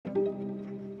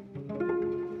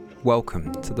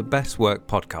Welcome to the Best Work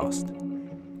podcast.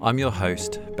 I'm your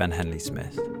host, Ben Henley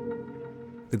Smith.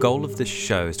 The goal of this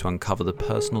show is to uncover the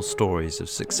personal stories of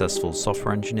successful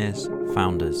software engineers,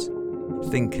 founders,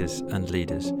 thinkers, and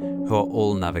leaders who are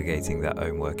all navigating their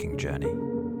own working journey.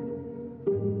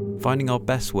 Finding our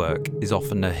best work is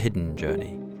often a hidden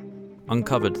journey,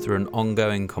 uncovered through an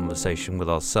ongoing conversation with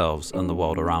ourselves and the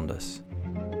world around us.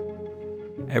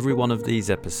 Every one of these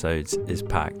episodes is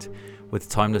packed with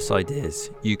timeless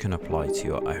ideas you can apply to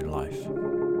your own life.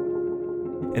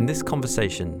 In this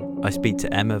conversation, I speak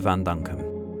to Emma van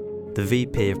Dijkum, the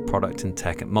VP of Product and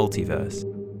Tech at Multiverse,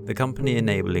 the company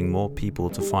enabling more people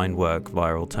to find work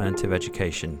via alternative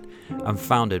education and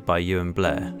founded by Ewan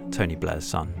Blair, Tony Blair's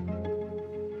son.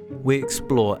 We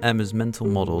explore Emma's mental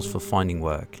models for finding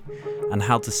work and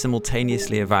how to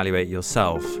simultaneously evaluate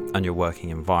yourself and your working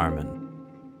environment.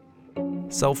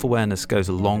 Self-awareness goes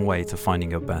a long way to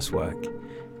finding your best work,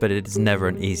 but it is never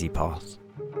an easy path.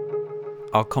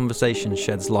 Our conversation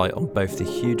sheds light on both the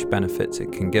huge benefits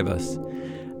it can give us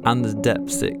and the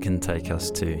depths it can take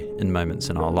us to in moments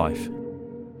in our life.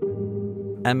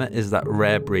 Emma is that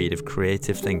rare breed of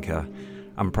creative thinker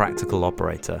and practical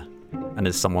operator, and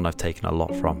is someone I've taken a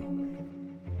lot from.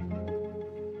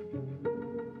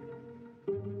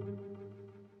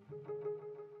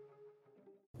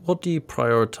 What do you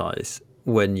prioritize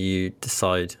when you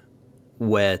decide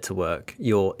where to work,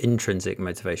 your intrinsic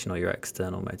motivation or your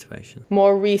external motivation?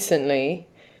 More recently,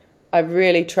 I've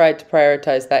really tried to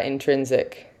prioritize that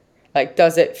intrinsic. Like,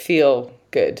 does it feel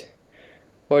good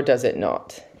or does it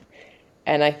not?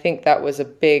 And I think that was a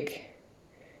big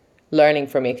learning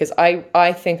for me, because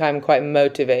I think I'm quite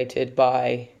motivated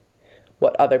by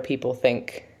what other people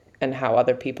think and how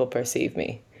other people perceive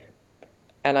me.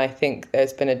 And I think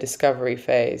there's been a discovery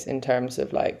phase in terms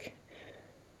of like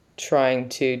trying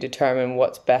to determine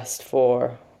what's best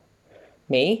for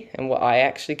me and what I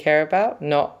actually care about,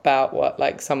 not about what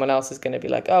like someone else is going to be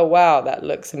like, oh wow, that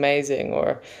looks amazing,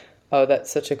 or oh,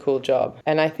 that's such a cool job.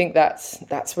 And I think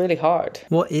that's really hard.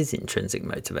 What is intrinsic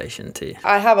motivation to you?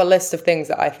 I have a list of things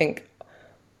that I think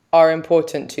are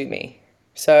important to me.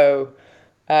 So,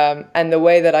 and the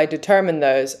way that I determine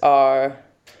those are,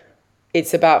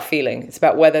 it's about feeling. It's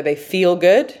about whether they feel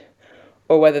good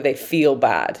or whether they feel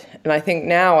bad. And I think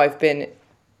now I've been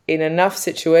in enough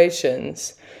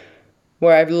situations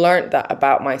where I've learned that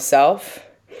about myself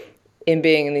in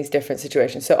being in these different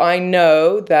situations. So I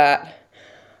know that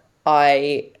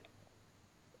I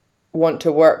want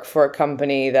to work for a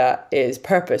company that is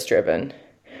purpose-driven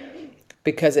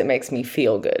because it makes me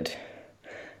feel good.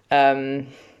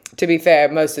 To be fair,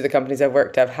 most of the companies I've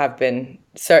worked at have been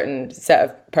certain set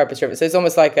of purpose-driven. So it's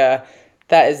almost like that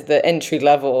is the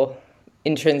entry-level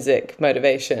intrinsic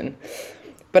motivation.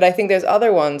 But I think there's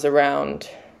other ones around.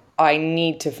 I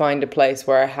need to find a place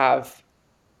where I have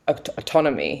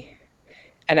autonomy.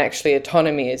 And actually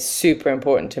autonomy is super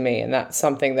important to me. And that's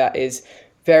something that is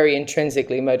very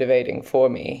intrinsically motivating for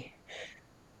me.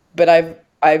 But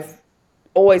I've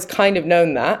always kind of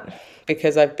known that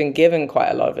because I've been given quite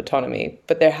a lot of autonomy.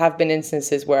 But there have been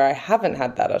instances where I haven't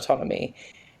had that autonomy.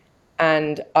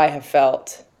 And I have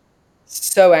felt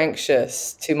so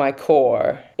anxious to my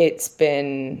core. It's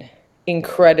been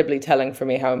incredibly telling for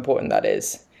me how important that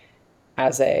is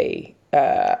as a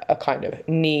kind of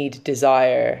need,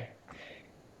 desire,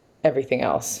 everything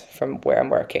else from where I'm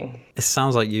working. It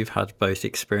sounds like you've had both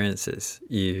experiences.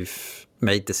 You've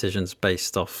made decisions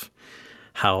based off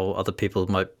how other people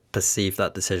might perceive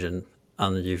that decision,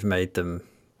 and you've made them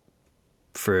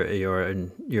through your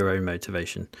own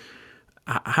motivation.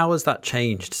 How has that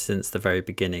changed since the very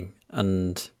beginning?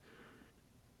 And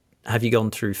have you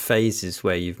gone through phases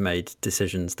where you've made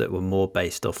decisions that were more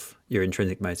based off your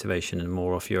intrinsic motivation and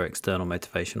more off your external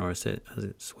motivation, or has it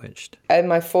switched? In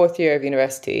my fourth year of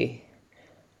university,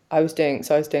 I was doing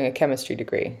a chemistry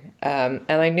degree, and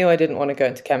I knew I didn't want to go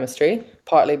into chemistry,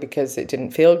 partly because it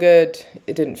didn't feel good.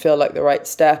 It didn't feel like the right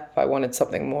step. I wanted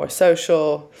something more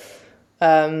social.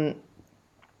 And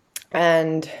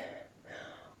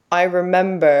I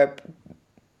remember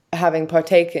having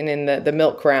partaken in the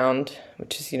milk round,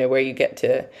 which is, where you get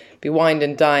to be wined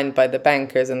and dined by the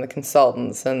bankers and the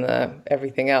consultants and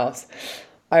everything else.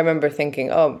 I remember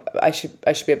thinking, oh, I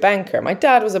should be a banker. My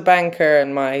dad was a banker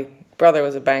and my brother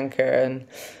was a banker. And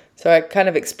so I kind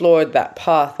of explored that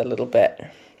path a little bit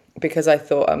because I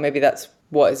thought, oh, maybe that's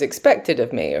what is expected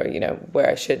of me, or, where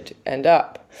I should end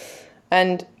up.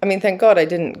 And I mean, thank God I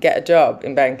didn't get a job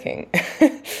in banking,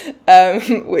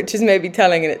 which is maybe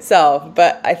telling in itself.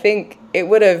 But I think it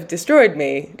would have destroyed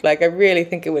me. Like, I really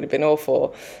think it would have been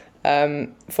awful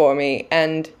for me.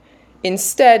 And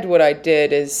instead, what I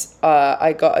did is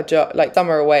I got a job, like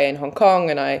summer away in Hong Kong,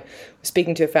 and I was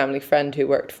speaking to a family friend who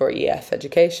worked for EF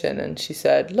Education, and she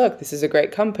said, look, this is a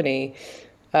great company.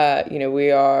 We're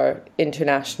an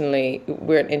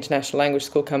international language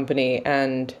school company,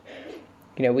 and,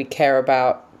 we care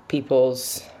about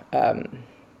people's kind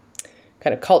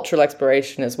of cultural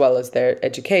exploration as well as their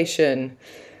education.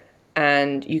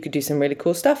 And you could do some really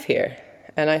cool stuff here.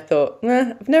 And I thought,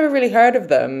 I've never really heard of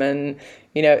them. And,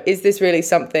 is this really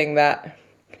something that,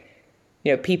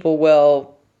 people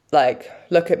will like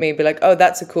look at me and be like, oh,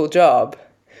 that's a cool job.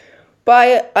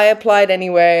 But I applied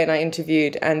anyway, and I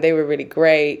interviewed, and they were really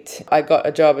great. I got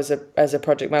a job as a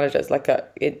project manager, as like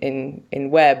in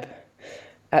web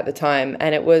at the time.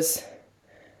 And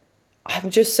I'm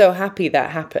just so happy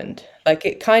that happened. Like,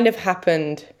 it kind of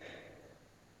happened,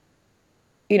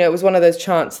 it was one of those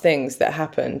chance things that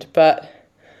happened, but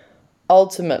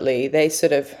ultimately they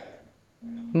sort of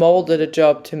molded a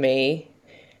job to me.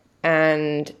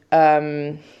 And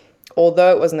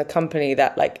although it wasn't a company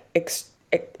that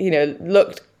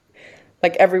looked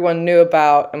like everyone knew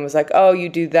about and was like, oh, you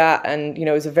do that. And, it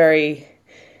was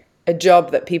a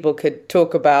job that people could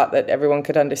talk about, that everyone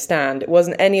could understand. It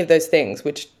wasn't any of those things,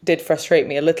 which did frustrate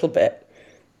me a little bit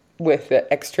with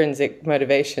the extrinsic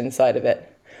motivation side of it.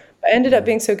 But it ended up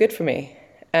being so good for me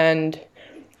and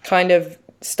kind of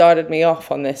started me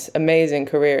off on this amazing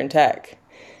career in tech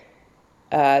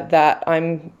that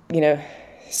I'm,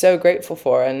 so grateful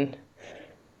for and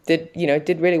did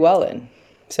really well in.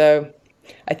 So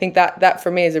I think that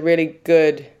for me is a really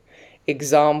good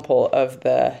example of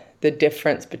the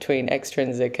difference between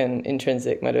extrinsic and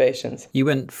intrinsic motivations. You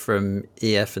went from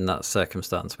EF in that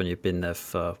circumstance when you've been there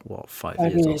for, 5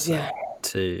 years or so,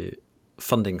 to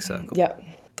Funding Circle. Yeah.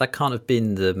 That can't have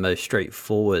been the most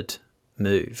straightforward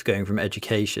move, going from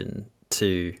education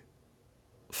to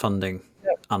funding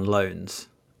and loans.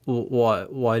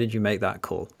 Why did you make that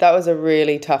call? That was a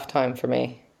really tough time for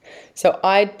me. So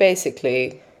I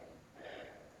basically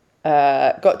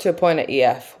got to a point at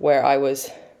EF where I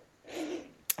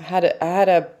had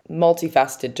a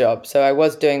multifaceted job. So I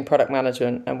was doing product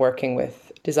management and working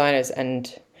with designers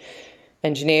and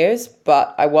engineers,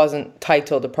 but I wasn't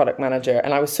titled a product manager.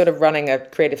 And I was sort of running a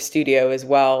creative studio as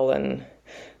well. And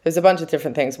there's a bunch of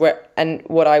different things and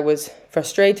what I was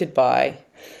frustrated by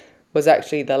was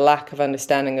actually the lack of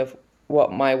understanding of what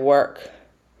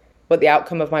the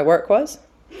outcome of my work was.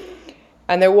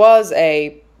 And there was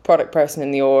a product person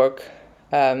in the org,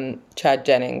 Chad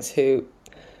Jennings, who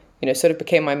sort of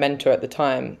became my mentor at the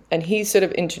time. And he sort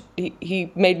of,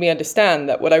 he made me understand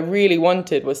that what I really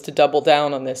wanted was to double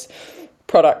down on this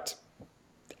product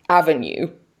avenue.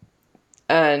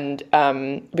 And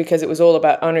because it was all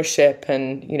about ownership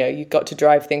and, you got to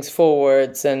drive things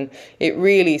forwards. And it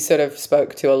really sort of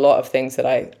spoke to a lot of things that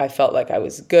I felt like I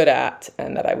was good at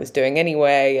and that I was doing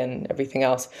anyway and everything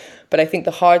else. But I think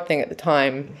the hard thing at the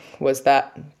time was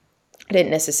that I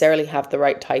didn't necessarily have the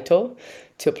right title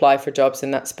to apply for jobs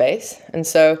in that space. And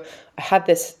so I had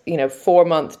this,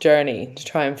 4-month journey to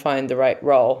try and find the right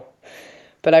role.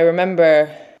 But I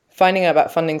remember finding out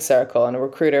about Funding Circle, and a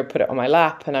recruiter put it on my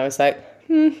lap, and I was like,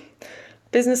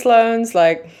 business loans,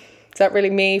 like, is that really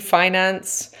me?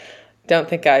 Finance? Don't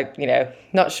think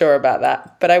not sure about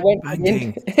that. But I went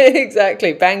banking.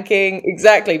 Exactly, banking.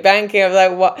 I was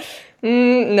like, what?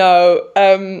 No.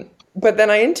 But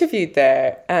then I interviewed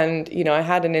there, and, I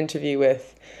had an interview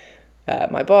with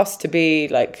my boss to be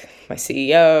like my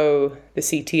CEO, the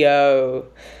CTO,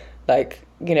 like,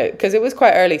 because it was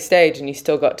quite early stage and you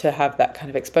still got to have that kind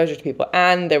of exposure to people.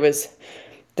 And there was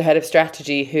the head of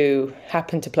strategy who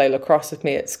happened to play lacrosse with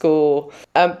me at school.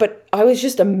 But I was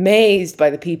just amazed by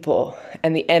the people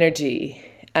and the energy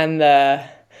and the,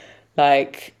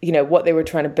 what they were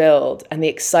trying to build and the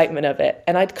excitement of it.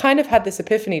 And I'd kind of had this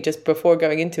epiphany just before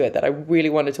going into it that I really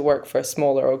wanted to work for a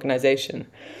smaller organization,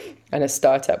 and a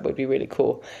startup would be really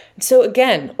cool. So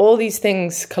again, all these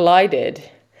things collided.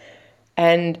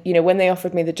 And, when they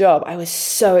offered me the job, I was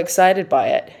so excited by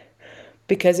it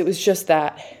because it was just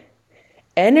that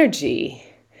energy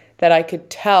that I could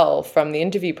tell from the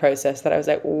interview process that I was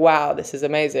like, wow, this is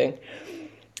amazing.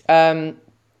 And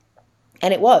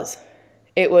it was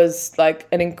like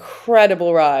an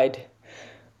incredible ride,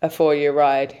 a 4-year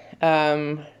ride.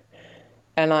 And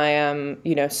I am,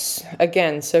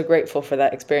 again, so grateful for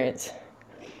that experience.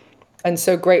 And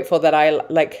so grateful that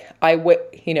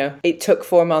it took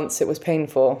 4 months, it was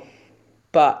painful,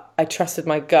 but I trusted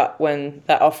my gut when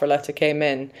that offer letter came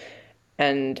in,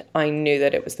 and I knew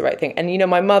that it was the right thing. And,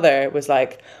 my mother was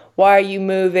like, why are you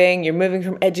moving? You're moving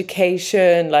from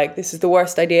education. Like, this is the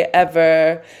worst idea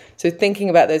ever. So thinking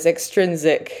about those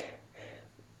extrinsic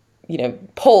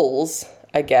polls,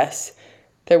 I guess,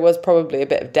 there was probably a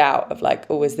bit of doubt of like,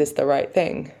 oh, is this the right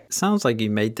thing? It sounds like you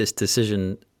made this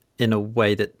decision in a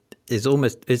way that is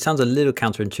almost, it sounds a little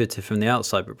counterintuitive from the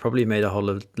outside, but probably made a whole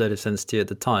load of sense to you at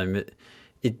the time.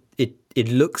 It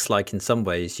looks like in some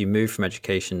ways you moved from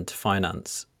education to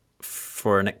finance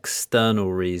for an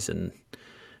external reason,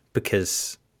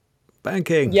 because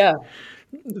banking. Yeah.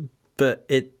 But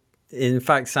it in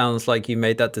fact sounds like you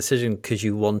made that decision because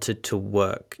you wanted to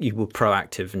work. You were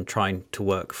proactive in trying to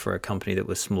work for a company that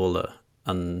was smaller.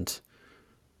 And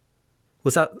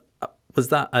was that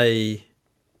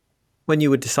when you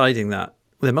were deciding that,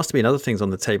 there must have been other things on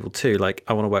the table too, like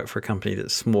I want to work for a company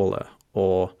that's smaller,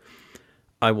 or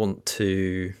I want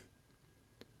to,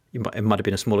 it might have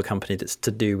been a smaller company that's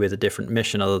to do with a different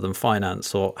mission other than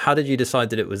finance, or how did you decide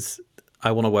that it was,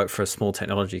 I want to work for a small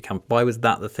technology company? Why was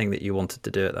that the thing that you wanted to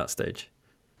do at that stage?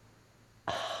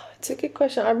 It's a good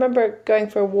question. I remember going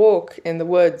for a walk in the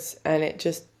woods and it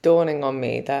just dawning on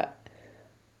me that,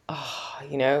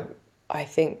 I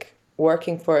think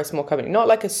working for a small company, not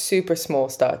like a super small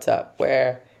startup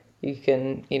where you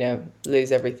can,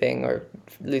 lose everything or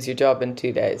lose your job in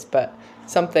 2 days, but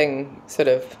something sort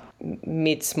of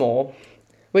mid-small,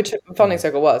 which Funding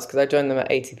Circle was, because I joined them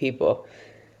at 80 people.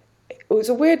 It was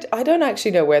a weird, I don't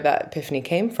actually know where that epiphany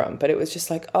came from, but it was just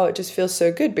like, oh, it just feels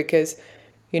so good because,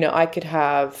 I could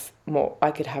have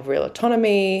real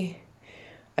autonomy.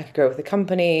 I could grow with the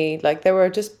company. Like there were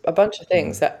just a bunch of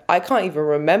things that I can't even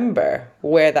remember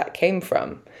where that came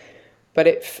from.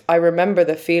 But I remember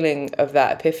the feeling of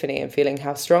that epiphany and feeling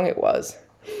how strong it was.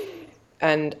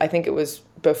 And I think it was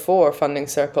before Funding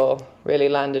Circle really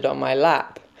landed on my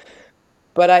lap.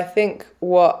 But I think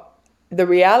what the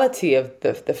reality of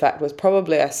the fact was,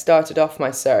 probably I started off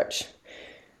my search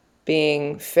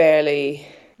being fairly,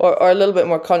 or a little bit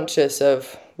more conscious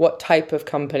of what type of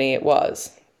company it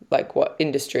was, like what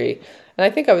industry. And I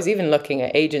think I was even looking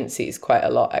at agencies quite a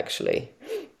lot, actually,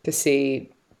 to see,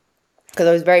 because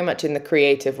I was very much in the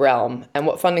creative realm. And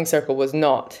what Funding Circle was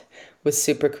not was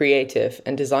super creative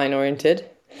and design oriented.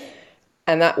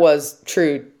 And that was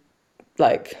true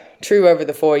over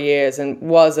the 4 years, and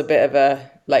was a bit of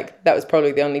that was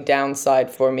probably the only downside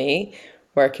for me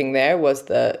working there, was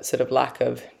the sort of lack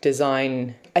of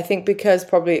design. I think because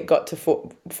probably it got to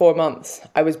 4 months,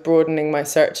 I was broadening my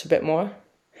search a bit more.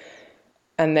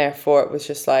 And therefore it was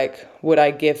just like, would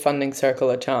I give Funding Circle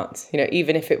a chance?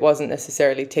 Even if it wasn't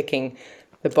necessarily ticking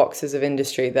the boxes of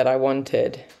industry that I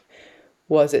wanted,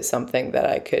 was it something that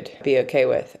I could be okay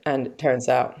with? And it turns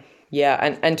out,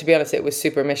 yeah. And to be honest, it was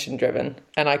super mission driven.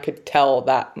 And I could tell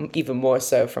that even more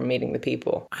so from meeting the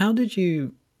people. How did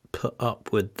you put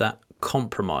up with that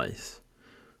compromise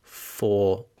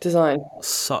for design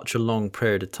such a long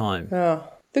period of time? Oh.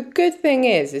 The good thing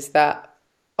is that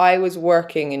I was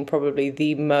working in probably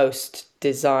the most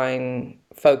design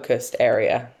focused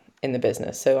area in the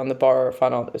business. So on the borrower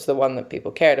funnel, it was the one that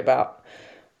people cared about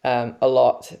a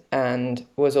lot, and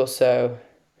was also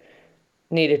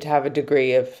needed to have a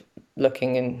degree of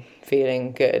looking and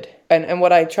feeling good. And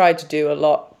what I tried to do a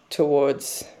lot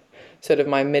towards sort of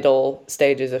my middle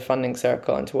stages of Funding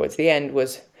Circle and towards the end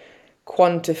was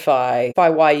quantify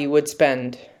why you would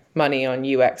spend money on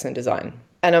UX and design.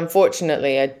 And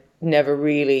unfortunately, I never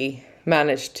really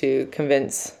managed to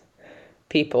convince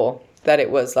people that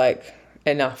it was like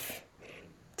enough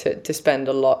to spend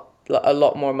a lot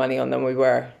more money on than we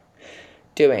were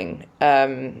doing,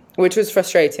 which was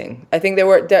frustrating. I think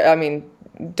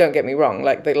don't get me wrong,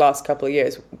 like the last couple of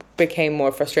years became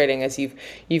more frustrating as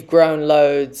you've grown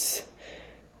loads.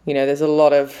 There's a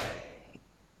lot of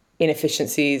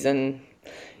inefficiencies and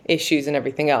issues and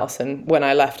everything else. And when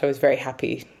I left, I was very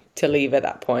happy to leave at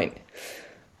that point.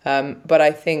 But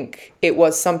I think it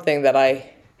was something that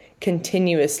I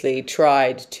continuously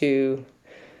tried to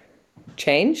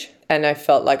change. And I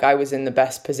felt like I was in the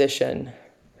best position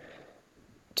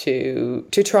to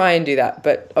try and do that,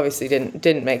 but obviously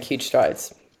didn't make huge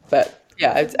strides. But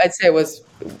yeah, I'd say it was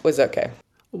okay.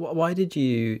 Why did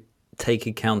you take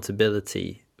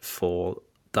accountability for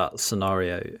that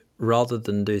scenario rather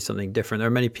than do something different? There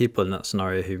are many people in that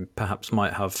scenario who perhaps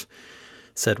might have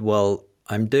said, well,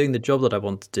 I'm doing the job that I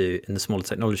want to do in the smaller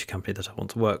technology company that I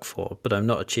want to work for, but I'm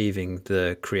not achieving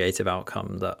the creative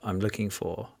outcome that I'm looking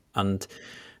for. And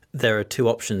there are two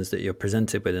options that you're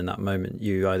presented with in that moment.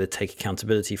 You either take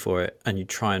accountability for it and you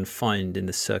try and find in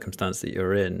the circumstance that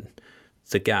you're in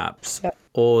the gaps,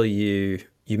 or you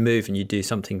move and you do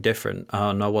something different.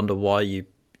 And I wonder why you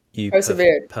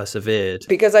persevered.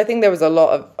 Because I think there was a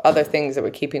lot of other things that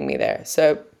were keeping me there.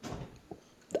 So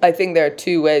I think there are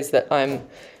two ways that I'm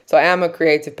So I am a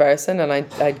creative person, and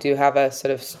I do have a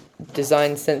sort of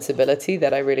design sensibility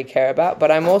that I really care about,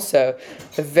 but I'm also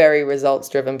a very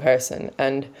results-driven person.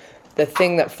 And the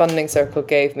thing that Funding Circle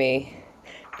gave me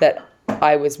that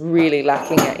I was really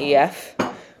lacking at EF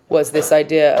was this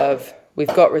idea of, we've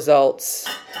got results,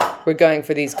 we're going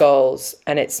for these goals,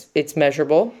 and it's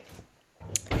measurable.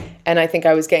 And I think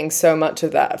I was getting so much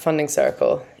of that at Funding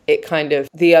Circle. It kind of,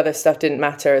 the other stuff didn't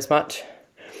matter as much,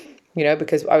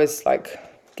 because I was like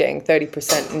getting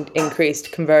 30%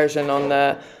 increased conversion on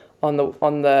the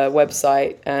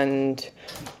website, and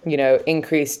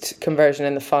increased conversion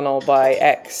in the funnel by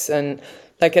X, and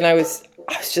I was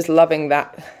just loving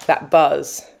that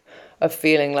buzz of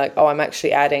feeling like, oh, I'm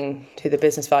actually adding to the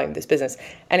business value of this business.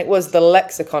 And it was the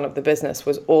lexicon of the business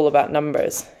was all about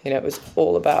numbers. It was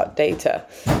all about data.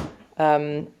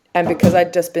 And because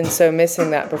I'd just been so missing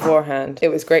that beforehand, it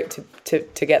was great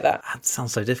to get that. That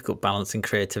sounds so difficult, balancing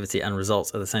creativity and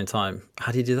results at the same time.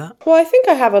 How do you do that? Well, I think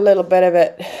I have a little bit of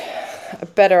it, a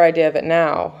better idea of it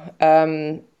now.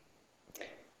 At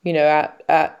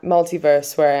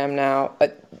Multiverse, where I am now,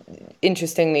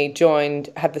 interestingly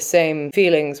had the same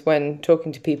feelings when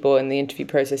talking to people in the interview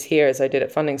process here as I did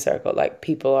at Funding Circle. Like,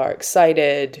 people are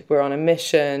excited, we're on a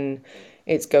mission,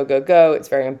 it's go, go, go, it's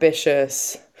very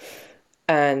ambitious.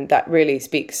 And that really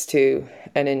speaks to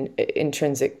an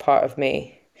intrinsic part of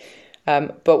me.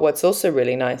 But what's also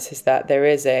really nice is that there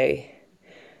is a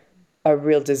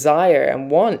real desire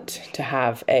and want to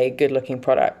have a good-looking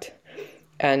product.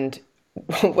 And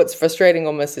what's frustrating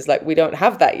almost is like, we don't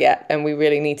have that yet, and we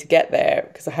really need to get there,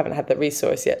 because I haven't had the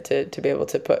resource yet to be able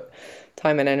to put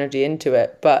time and energy into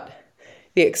it. But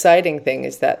the exciting thing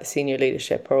is that the senior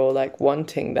leadership are all like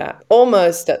wanting that,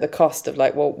 almost at the cost of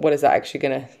like, well, what is that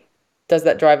actually does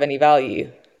that drive any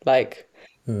value? Like,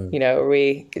 so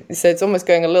it's almost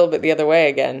going a little bit the other way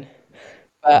again.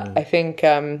 But I think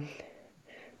there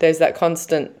is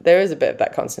a bit of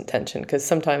that constant tension, because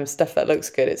sometimes stuff that looks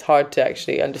good, it's hard to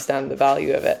actually understand the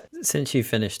value of it. Since you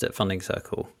finished at Funding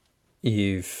Circle,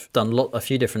 you've done a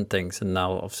few different things, and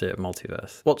now obviously at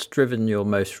Multiverse. What's driven your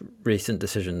most recent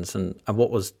decisions, and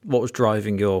what was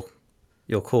driving your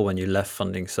call when you left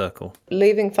Funding Circle?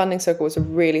 Leaving Funding Circle was a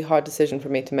really hard decision for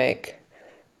me to make,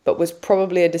 but was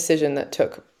probably a decision that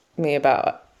took me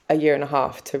about a year and a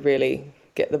half to really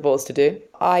get the balls to do.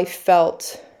 I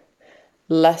felt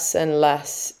less and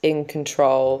less in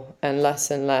control and less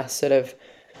sort of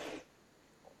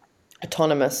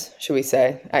autonomous, should we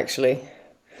say, actually,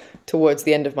 towards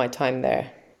the end of my time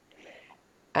there.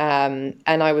 And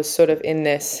I was sort of in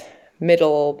this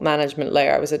middle management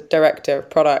layer. I was a director of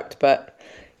product, but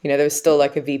there was still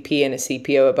like a VP and a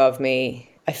CPO above me.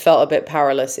 I felt a bit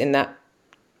powerless in that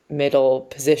middle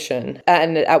position,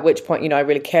 and at which point I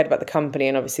really cared about the company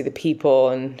and obviously the people,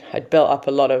 and I'd built up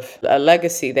a lot of a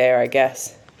legacy there, I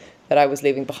guess, that I was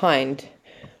leaving behind.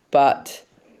 But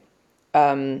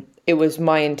it was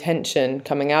my intention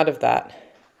coming out of that,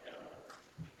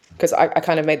 because I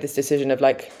kind of made this decision of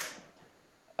like,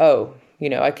 oh,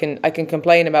 I can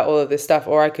complain about all of this stuff,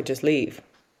 or I could just leave.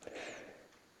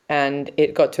 And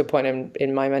it got to a point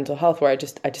in my mental health where I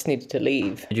just needed to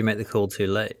leave. Did you make the call too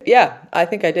late? Yeah, I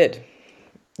think I did.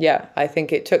 Yeah, I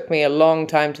think it took me a long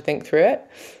time to think through it.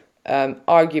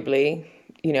 Arguably,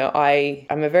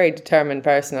 I'm a very determined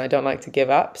person. I don't like to give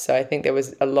up. So I think there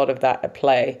was a lot of that at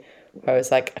play, where I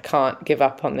was like, I can't give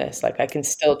up on this. Like, I can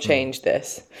still change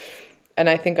this. And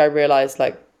I think I realized,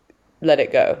 like, let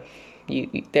it go.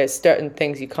 There's certain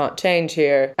things you can't change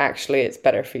here. Actually, it's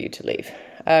better for you to leave.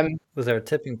 Was there a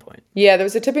tipping point? Yeah, there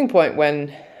was a tipping point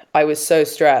when I was so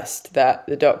stressed that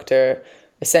the doctor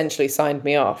essentially signed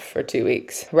me off for 2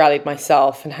 weeks. Rallied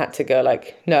myself and had to go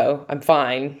like, no, I'm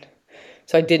fine.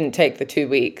 So I didn't take the 2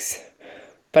 weeks.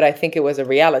 But I think it was a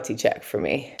reality check for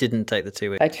me. Didn't take the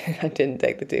 2 weeks? I didn't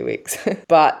take the 2 weeks.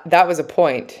 But that was a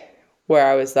point where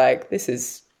I was like, this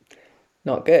is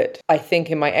not good. I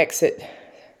think in my exit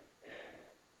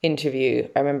interview,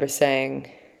 I remember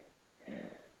saying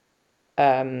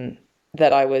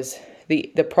that I was,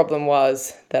 the problem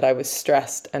was that I was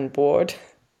stressed and bored,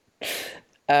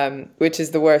 which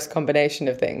is the worst combination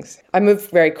of things. I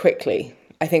moved very quickly.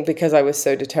 I think because I was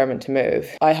so determined to move,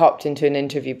 I hopped into an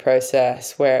interview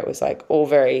process where it was like all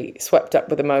very swept up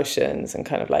with emotions and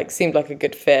kind of like seemed like a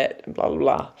good fit and blah, blah,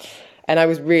 blah. And I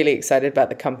was really excited about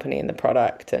the company and the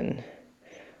product and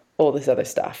all this other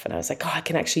stuff. And I was like, oh, I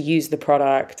can actually use the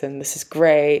product and this is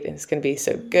great and it's going to be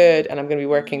so good. And I'm going to be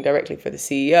working directly for the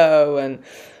CEO and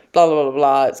blah, blah, blah,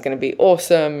 blah. It's going to be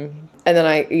awesome. And then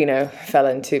I, fell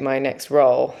into my next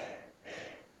role.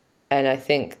 And I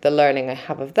think the learning I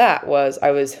have of that was I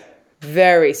was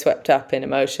very swept up in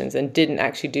emotions and didn't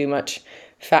actually do much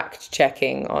fact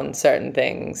checking on certain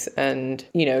things and,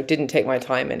 didn't take my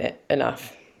time in it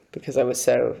enough because I was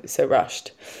so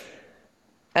rushed.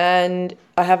 And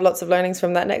I have lots of learnings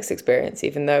from that next experience,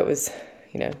 even though it was,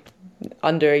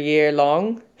 under a year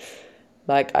long.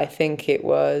 Like, I think it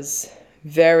was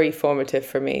very formative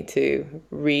for me to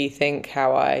rethink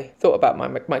how I thought about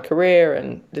my career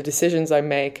and the decisions I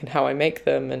make and how I make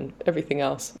them and everything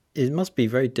else. It must be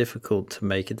very difficult to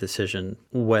make a decision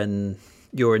when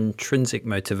your intrinsic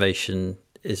motivation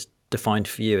is defined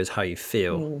for you as how you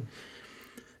feel,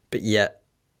 but yet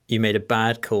you made a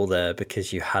bad call there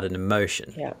because you had an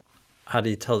emotion. Yeah. How do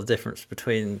you tell the difference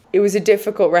between... It was a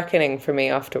difficult reckoning for me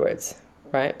afterwards,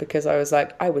 right? Because I was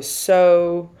like, I was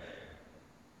so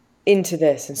into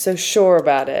this and so sure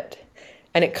about it.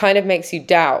 And it kind of makes you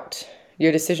doubt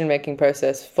your decision-making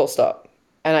process, full stop.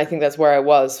 And I think that's where I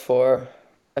was for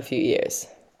a few years.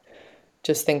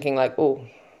 Just thinking like, oh,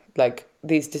 like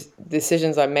these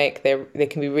decisions I make, they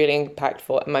can be really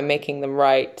impactful. Am I making them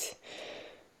right?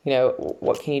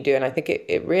 What can you do? And I think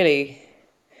it really,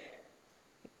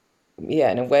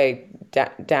 in a way,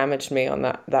 damaged me on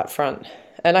that front.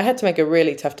 And I had to make a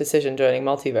really tough decision joining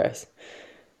Multiverse.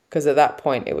 Because at that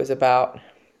point, it was about,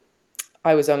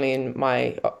 I was only in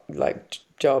my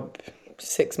job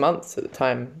 6 months at the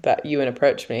time that Ewan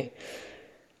approached me.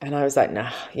 And I was like,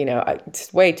 nah,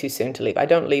 it's way too soon to leave. I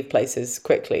don't leave places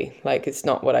quickly. Like, it's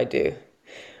not what I do.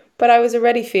 But I was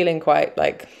already feeling quite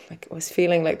I was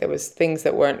feeling like there was things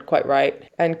that weren't quite right.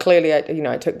 And clearly,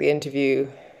 I took the interview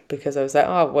because I was like,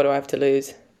 oh, what do I have to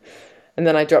lose? And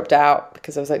then I dropped out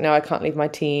because I was like, no, I can't leave my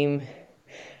team.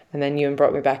 And then Ewan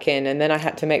brought me back in. And then I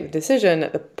had to make the decision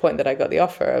at the point that I got the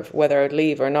offer of whether I'd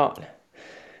leave or not.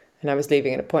 And I was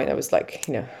leaving at a point that was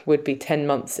would be 10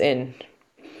 months in.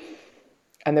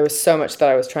 And there was so much that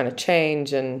I was trying to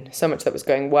change and so much that was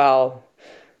going well,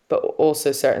 but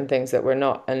also certain things that were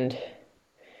not. And it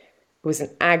was an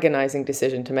agonizing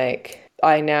decision to make.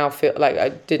 I now feel like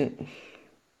I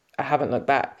haven't looked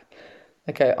back.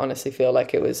 Like, I honestly feel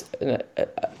like it was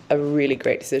a really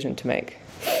great decision to make.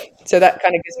 So that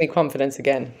kind of gives me confidence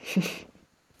again.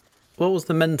 What was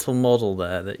the mental model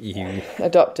there that you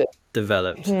adopted,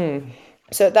 developed?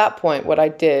 So at that point, what I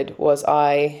did was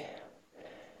I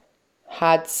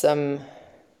had some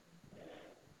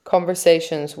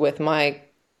conversations with my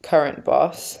current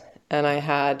boss, and I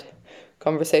had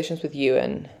conversations with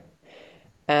Ewan,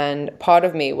 and part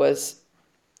of me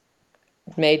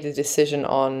made the decision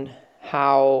on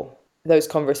how those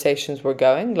conversations were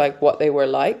going, like what they were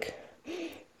like.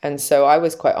 And so I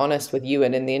was quite honest with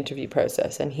Ewan in the interview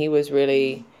process, and he was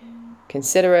really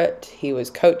considerate. He was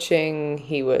coaching.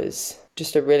 He was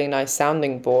just a really nice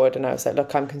sounding board. And I was like,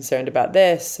 look, I'm concerned about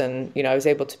this. And, I was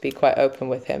able to be quite open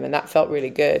with him, and that felt really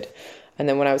good. And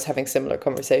then when I was having similar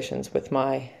conversations with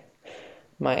my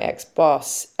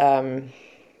ex-boss, they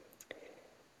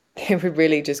were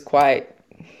really just quite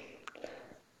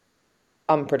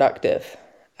unproductive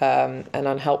and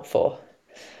unhelpful.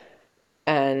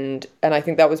 And I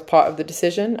think that was part of the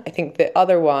decision. I think the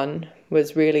other one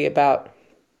was really about,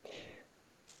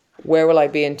 where will I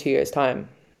be in 2 years' time?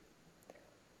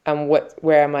 And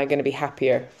where am I going to be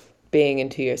happier being in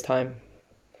 2 years' time?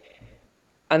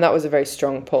 And that was a very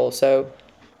strong pull. So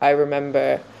I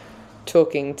remember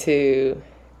talking to,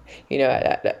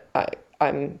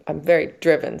 I'm very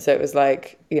driven. So it was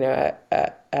like,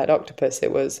 at Octopus,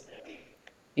 it was,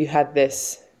 you had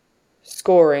this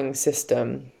scoring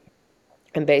system.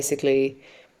 And basically,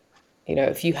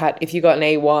 if you got an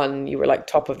A1, you were like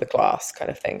top of the class kind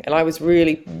of thing. And I was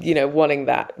really, wanting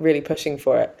that, really pushing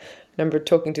for it. I remember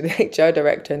talking to the HR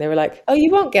director, and they were like, oh,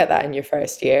 you won't get that in your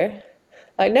first year.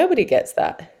 Like, nobody gets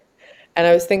that. And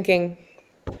I was thinking,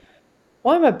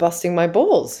 why am I busting my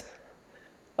balls?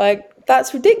 Like,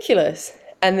 that's ridiculous.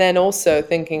 And then also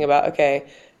thinking about, okay,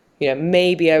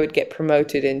 maybe I would get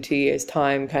promoted in 2 years'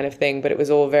 time kind of thing. But it was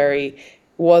all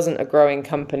wasn't a growing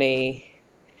company.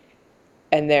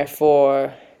 And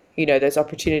therefore, those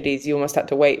opportunities, you almost had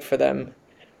to wait for them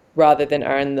rather than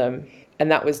earn them.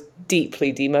 And that was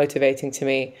deeply demotivating to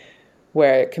me,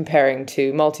 where comparing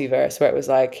to Multiverse, where it was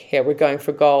like, yeah, we're going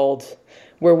for gold,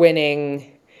 we're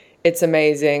winning, it's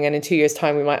amazing. And in 2 years'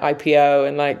 time, we might IPO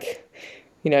and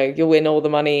you'll win all the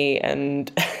money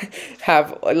and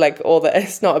have all the,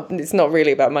 it's not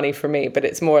really about money for me, but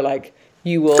it's more like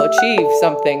you will achieve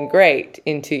something great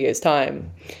in 2 years'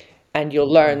 time. And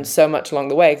you'll learn so much along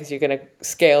the way because you're going to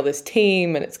scale this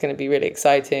team and it's going to be really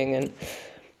exciting. And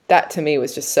that to me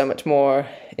was just so much more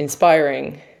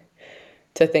inspiring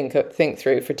to think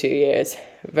through for 2 years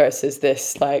versus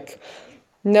this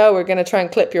no, we're going to try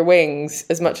and clip your wings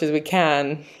as much as we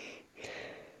can.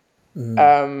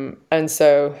 And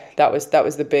so that was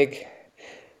the big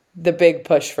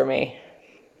push for me.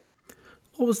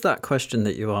 What was that question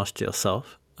that you asked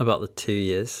yourself about the 2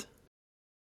 years?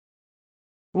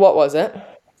 What was it?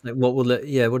 Like, what will it?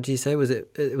 Yeah, what did you say? It was Where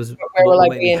what will will I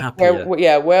make be me in happier?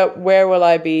 where will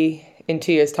I be in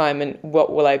 2 years' time, and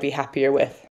what will I be happier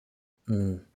with?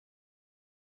 Mm.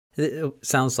 It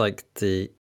sounds like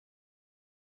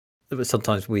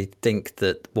sometimes we think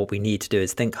that what we need to do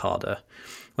is think harder,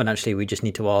 when actually we just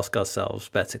need to ask ourselves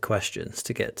better questions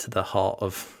to get to the heart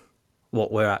of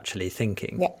what we're actually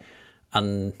thinking. Yeah.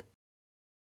 And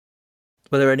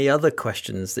were there any other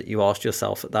questions that you asked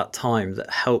yourself at that time that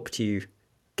helped you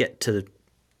get to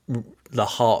the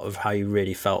heart of how you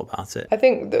really felt about it? I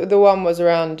think the one was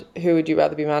around who would you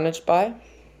rather be managed by?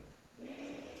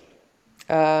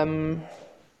 I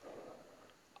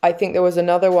think there was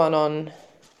another one on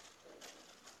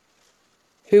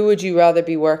who would you rather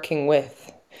be working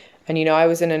with? And I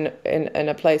was in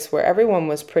a place where everyone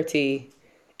was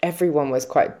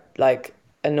quite like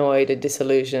annoyed and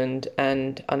disillusioned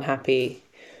and unhappy,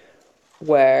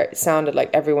 where it sounded like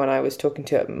everyone I was talking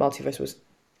to at Multiverse was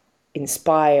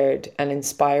inspired and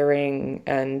inspiring,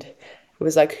 and it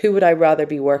was like, who would I rather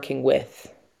be working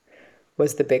with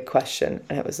was the big question.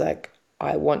 And it was like,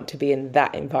 I want to be in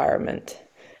that environment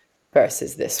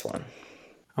versus this one.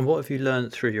 And what have you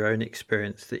learned through your own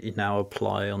experience that you now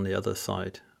apply on the other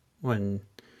side when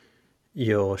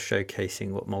you're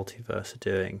showcasing what Multiverse are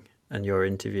doing and you're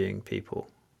interviewing people?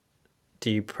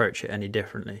 Do you approach it any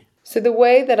differently? So the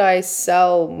way that I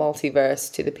sell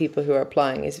Multiverse to the people who are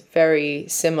applying is very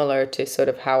similar to sort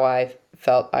of how I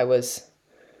felt I was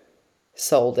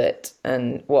sold it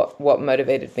and what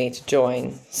motivated me to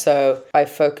join. So I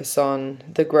focus on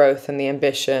the growth and the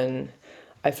ambition.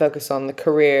 I focus on the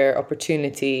career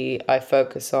opportunity. I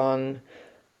focus on,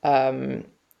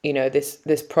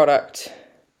 this product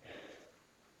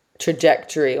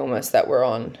trajectory almost that we're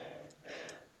on,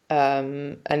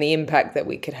 and the impact that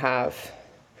we could have.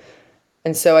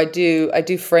 And so I do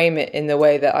frame it in the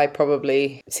way that I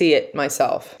probably see it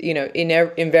myself.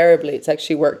 Invariably, it's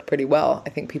actually worked pretty well.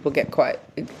 I think people get quite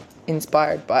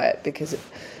inspired by it because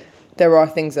there are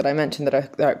things that I mentioned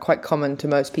that are quite common to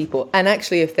most people. And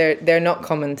actually, if they're not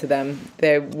common to them,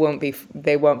 they won't be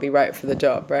right for the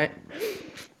job, right?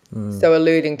 So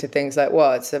alluding to things like,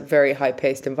 well, it's a very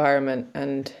high-paced environment,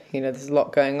 and there's a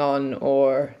lot going on,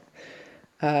 or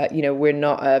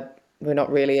we're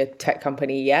not really a tech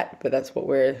company yet, but that's what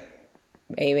we're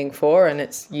aiming for. And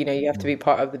it's, you have to be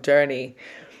part of the journey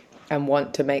and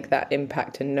want to make that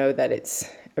impact and know that it's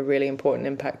a really important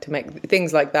impact to make.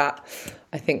 Things like that,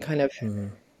 I think, kind of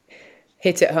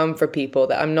hit it home for people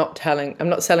that I'm not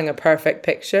selling a perfect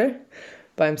picture,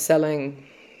 but I'm selling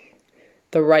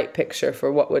the right picture for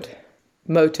what would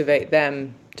motivate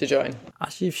them to join.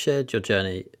 As you've shared your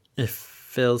journey, it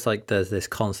feels like there's this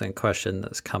constant question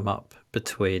that's come up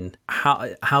between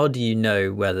how do you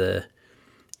know whether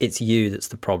it's you that's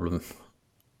the problem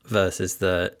versus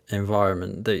the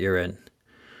environment that you're in?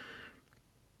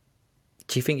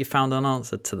 Do you think you found an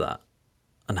answer to that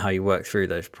and how you work through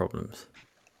those problems?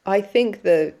 I think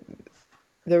the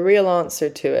real answer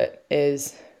to it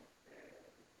is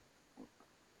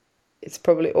it's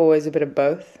probably always a bit of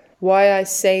both. Why I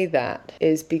say that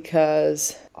is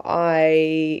because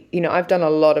I've done a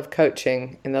lot of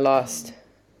coaching in the last,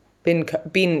 been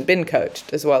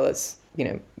coached as well as,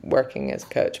 working as a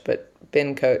coach, but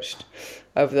been coached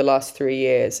over the last 3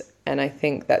 years. And I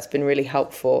think that's been really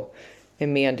helpful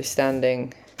in me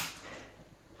understanding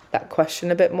that question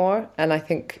a bit more. And I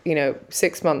think,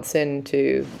 6 months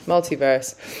into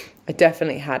Multiverse, I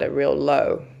definitely had a real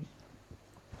low.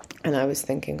 And I was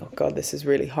thinking, oh God, this is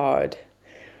really hard.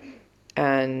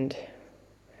 And,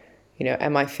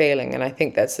 am I failing? And I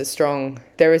think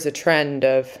there is a trend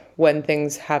of when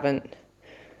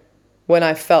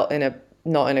I felt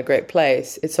not in a great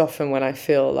place, it's often when I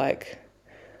feel like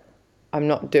I'm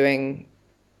not winning.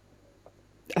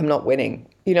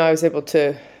 I was able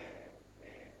to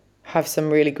have some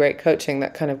really great coaching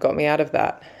that kind of got me out of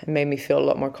that and made me feel a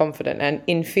lot more confident. And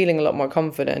in feeling a lot more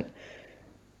confident,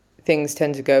 things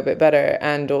tend to go a bit better,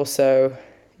 and also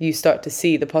you start to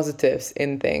see the positives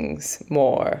in things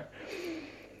more,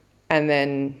 and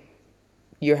then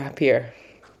you're happier.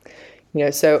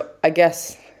 So I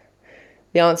guess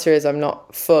the answer is I'm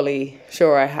not fully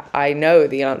sure I know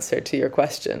the answer to your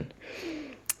question,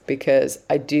 because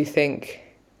I do think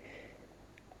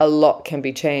a lot can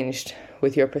be changed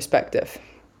with your perspective.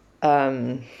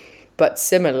 But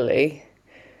similarly,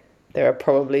 there are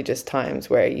probably just times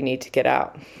where you need to get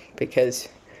out because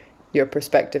your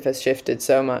perspective has shifted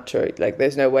so much, or like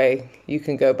there's no way you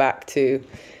can go back to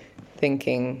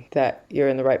thinking that you're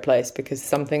in the right place, because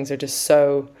some things are just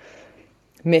so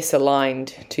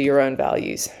misaligned to your own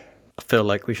values. I feel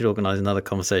like we should organise another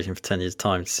conversation for 10 years'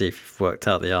 time to see if you've worked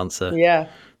out the answer. Yeah.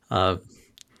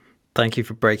 Thank you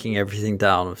for breaking everything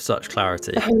down with such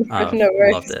clarity. No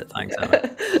worries. Loved it. Thanks, Emma.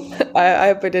 I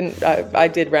hope I didn't. I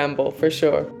did ramble for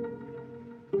sure.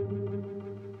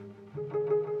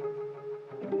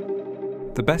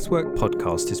 The Best Work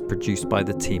podcast is produced by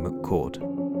the team at Cord.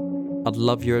 I'd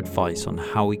love your advice on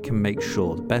how we can make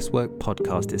sure the Best Work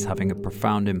podcast is having a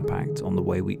profound impact on the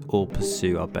way we all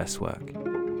pursue our best work.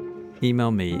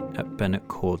 Email me at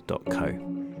ben@cord.co.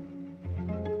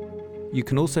 You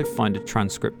can also find a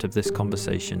transcript of this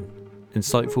conversation,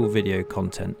 insightful video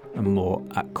content and more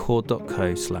at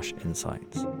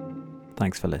cord.co/insights.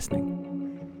 Thanks for listening.